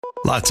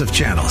Lots of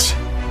channels,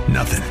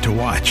 nothing to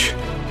watch,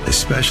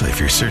 especially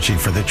if you're searching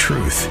for the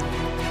truth.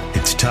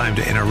 It's time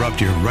to interrupt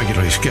your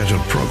regularly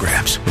scheduled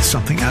programs with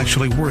something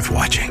actually worth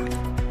watching.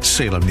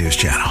 Salem News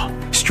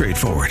Channel.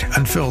 Straightforward,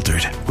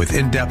 unfiltered, with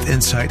in-depth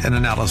insight and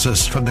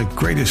analysis from the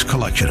greatest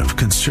collection of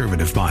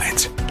conservative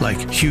minds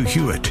like Hugh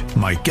Hewitt,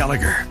 Mike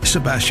Gallagher,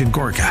 Sebastian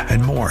Gorka,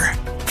 and more.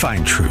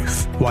 Find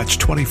truth. Watch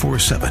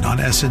 24/7 on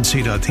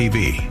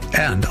snc.tv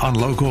and on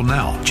Local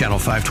Now, Channel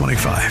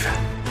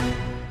 525.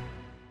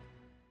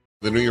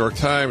 The New York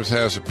Times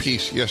has a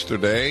piece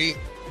yesterday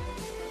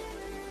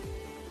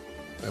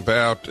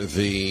about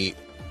the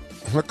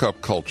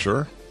hookup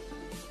culture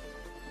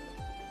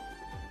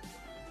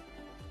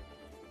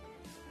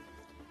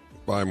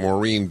by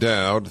Maureen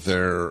Dowd,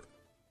 their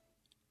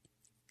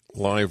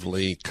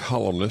lively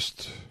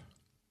columnist,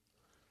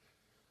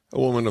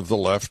 a woman of the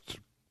left,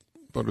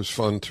 but it's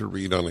fun to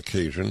read on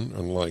occasion,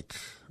 unlike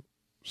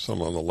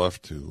some on the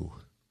left who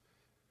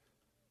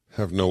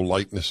have no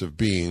lightness of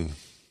being.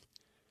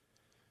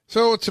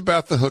 So it's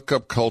about the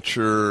hookup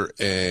culture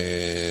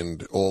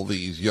and all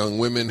these young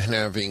women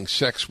having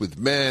sex with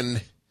men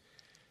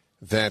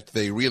that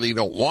they really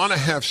don't want to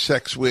have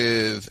sex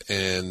with,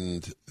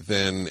 and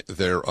then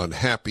they're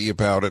unhappy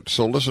about it.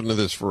 So listen to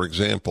this, for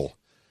example.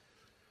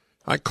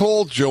 I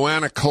called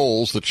Joanna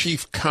Coles, the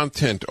chief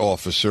content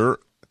officer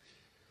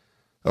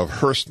of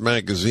Hearst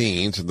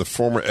Magazines and the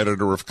former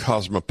editor of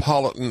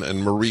Cosmopolitan,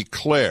 and Marie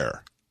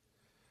Claire.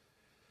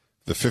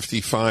 The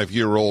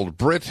 55-year-old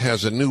Brit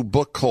has a new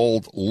book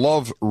called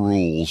Love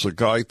Rules, a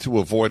guide to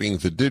avoiding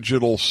the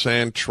digital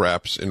sand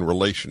traps in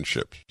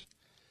relationships.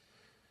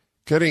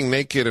 Getting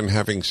naked and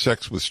having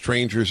sex with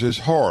strangers is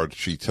hard,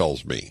 she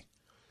tells me.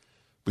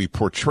 We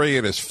portray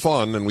it as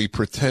fun and we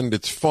pretend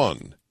it's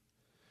fun.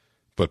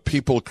 But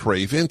people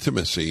crave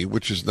intimacy,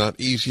 which is not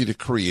easy to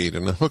create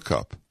in a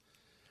hookup.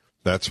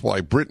 That's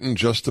why Britain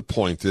just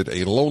appointed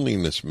a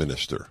loneliness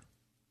minister.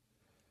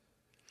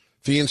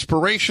 The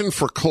inspiration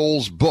for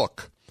Cole's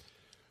book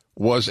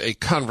was a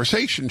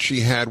conversation she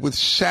had with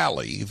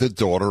Sally, the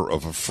daughter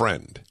of a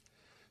friend.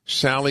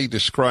 Sally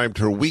described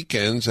her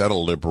weekends at a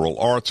liberal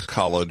arts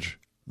college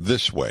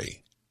this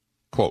way,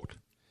 quote,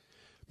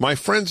 "My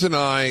friends and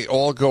I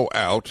all go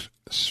out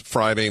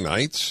Friday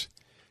nights,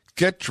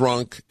 get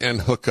drunk,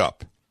 and hook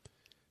up.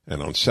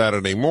 And on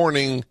Saturday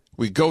morning,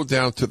 we go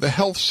down to the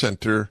health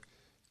center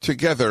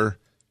together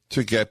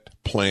to get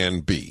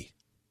Plan B."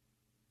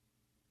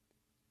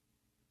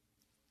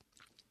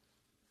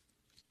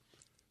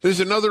 There's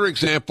another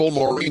example.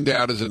 Maureen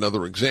Dowd is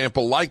another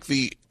example, like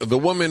the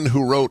woman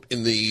who wrote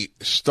in the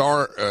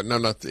Toronto,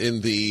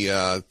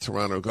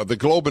 the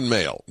Globe and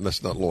Mail. And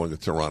that's not long in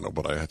Toronto,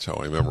 but that's how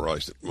I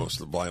memorized it most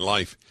of my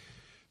life.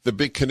 The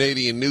big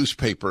Canadian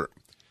newspaper.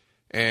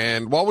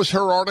 And what was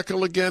her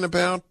article again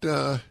about?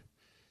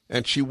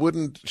 And she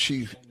wouldn't.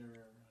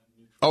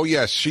 Oh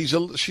yes,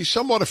 she's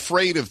somewhat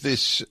afraid of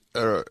this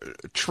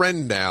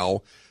trend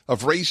now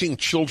of raising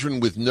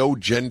children with no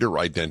gender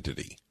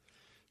identity.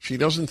 She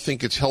doesn't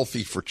think it's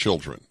healthy for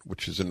children,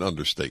 which is an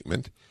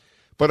understatement.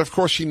 But, of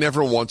course, she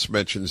never once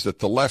mentions that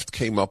the left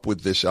came up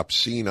with this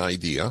obscene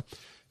idea,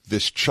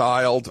 this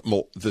child,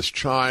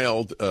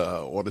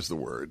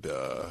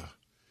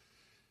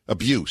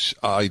 abuse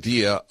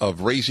idea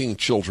of raising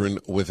children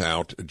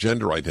without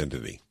gender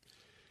identity.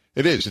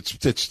 It is.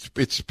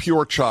 It's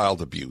pure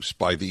child abuse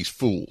by these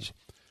fools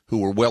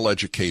who are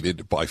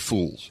well-educated by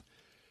fools.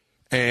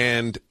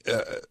 And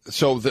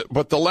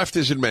but the left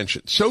isn't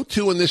mentioned. So,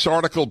 too, in this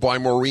article by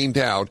Maureen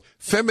Dowd,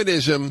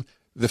 feminism,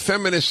 the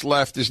feminist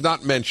left, is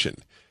not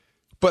mentioned.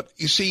 But,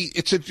 you see,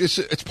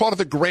 it's part of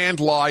the grand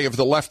lie of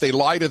the left. They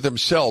lie to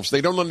themselves.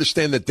 They don't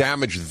understand the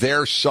damage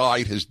their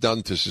side has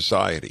done to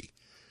society.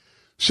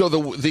 So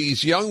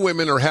these young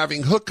women are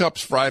having hookups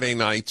Friday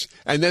nights,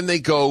 and then they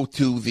go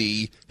to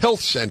the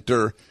health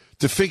center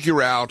to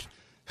figure out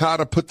how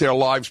to put their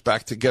lives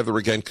back together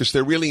again, because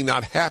they're really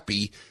not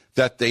happy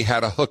that they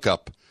had a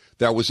hookup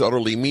that was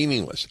utterly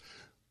meaningless.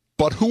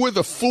 But who are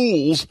the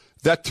fools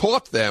that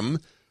taught them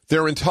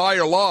their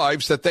entire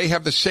lives that they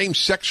have the same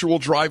sexual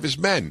drive as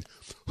men?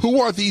 Who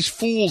are these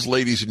fools,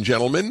 ladies and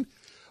gentlemen?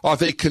 Are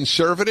they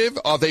conservative?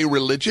 Are they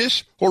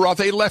religious? Or are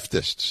they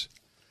leftists?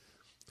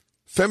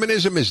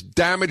 Feminism has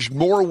damaged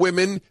more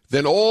women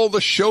than all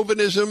the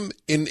chauvinism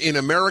in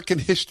American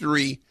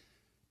history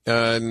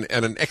in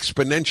an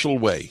exponential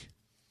way.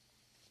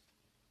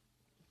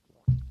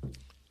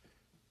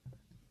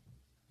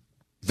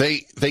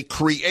 They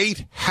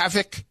create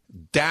havoc,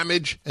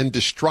 damage, and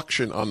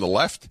destruction on the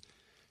left,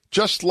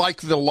 just like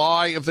the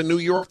lie of the New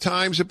York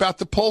Times about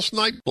the Pulse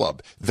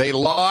nightclub. They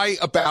lie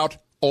about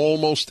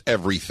almost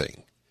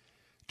everything.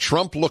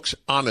 Trump looks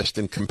honest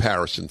in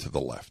comparison to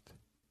the left.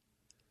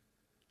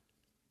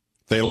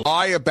 They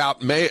lie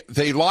about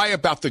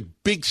the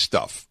big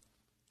stuff.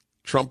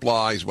 Trump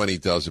lies when he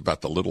does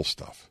about the little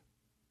stuff.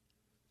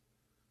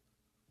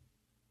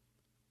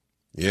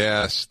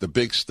 Yes, the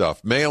big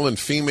stuff. Male and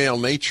female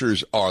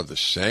natures are the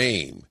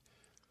same.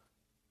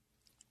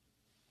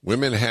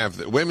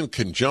 Women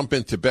can jump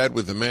into bed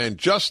with a man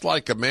just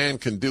like a man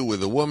can do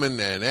with a woman,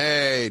 and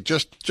hey,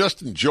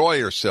 just enjoy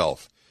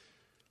yourself.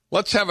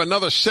 Let's have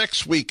another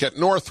sex week at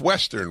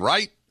Northwestern,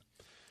 right?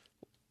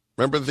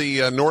 Remember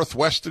the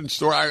Northwestern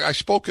story? I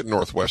spoke at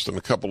Northwestern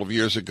a couple of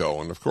years ago,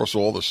 and of course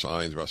all the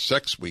signs about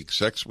sex week,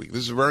 sex week.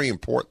 This is very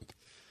important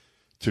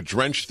to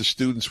drench the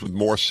students with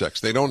more sex.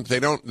 They're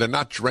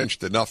not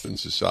drenched enough in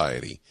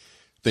society.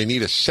 They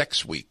need a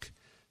sex week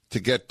to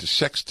get the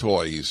sex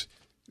toys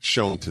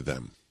shown to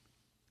them.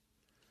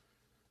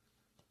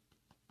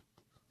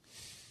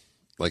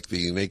 Like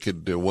the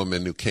naked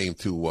woman who came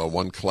to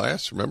one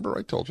class. Remember,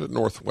 I told you, at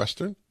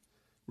Northwestern.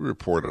 We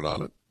reported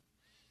on it.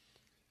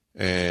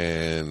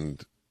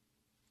 And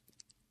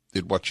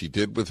did what she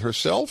did with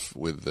herself,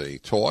 with a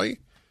toy.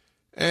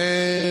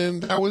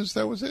 And that was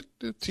it.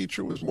 The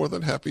teacher was more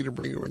than happy to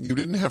bring her in. You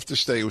didn't have to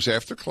stay. It was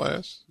after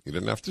class. You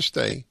didn't have to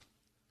stay.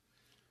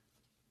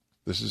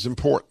 This is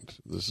important.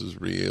 This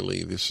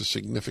is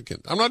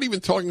significant. I'm not even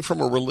talking from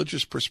a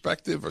religious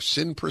perspective or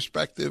sin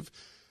perspective.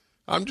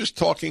 I'm just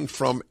talking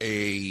from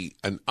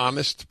an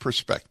honest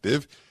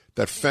perspective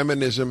that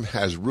feminism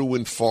has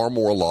ruined far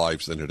more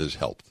lives than it has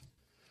helped.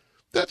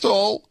 That's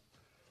all.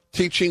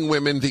 Teaching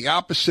women the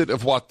opposite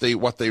of what they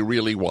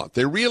really want.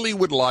 They really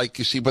would like,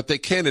 you see, but they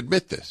can't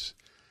admit this.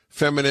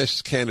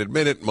 Feminists can't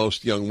admit it.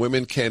 Most young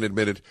women can't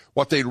admit it.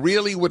 What they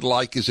really would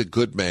like is a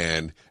good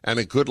man and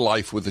a good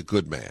life with a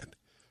good man.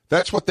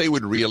 That's what they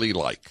would really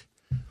like.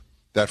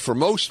 That for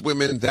most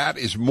women, that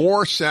is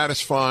more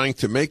satisfying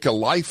to make a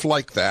life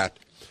like that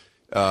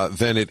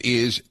than it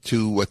is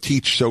to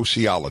teach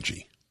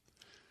sociology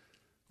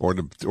or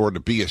to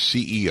be a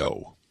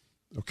CEO.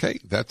 Okay,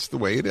 that's the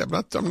way it is.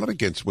 I'm not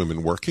against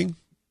women working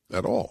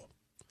at all.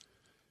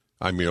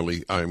 I'm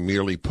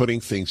merely putting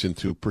things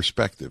into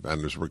perspective.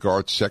 And as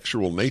regards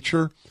sexual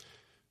nature,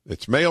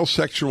 it's male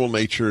sexual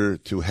nature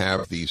to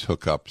have these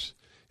hookups.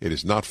 It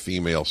is not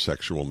female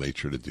sexual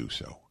nature to do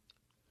so.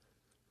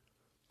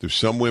 Do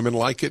some women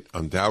like it?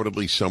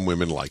 Undoubtedly, some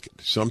women like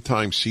it.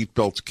 Sometimes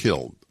seatbelts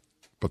kill,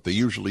 but they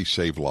usually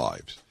save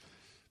lives.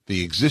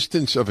 The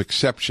existence of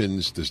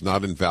exceptions does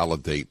not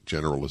invalidate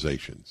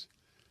generalizations.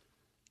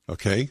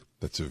 Okay?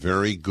 That's a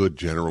very good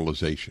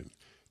generalization,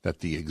 that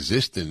the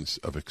existence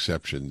of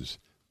exceptions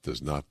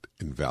does not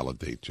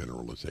invalidate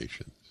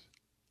generalizations.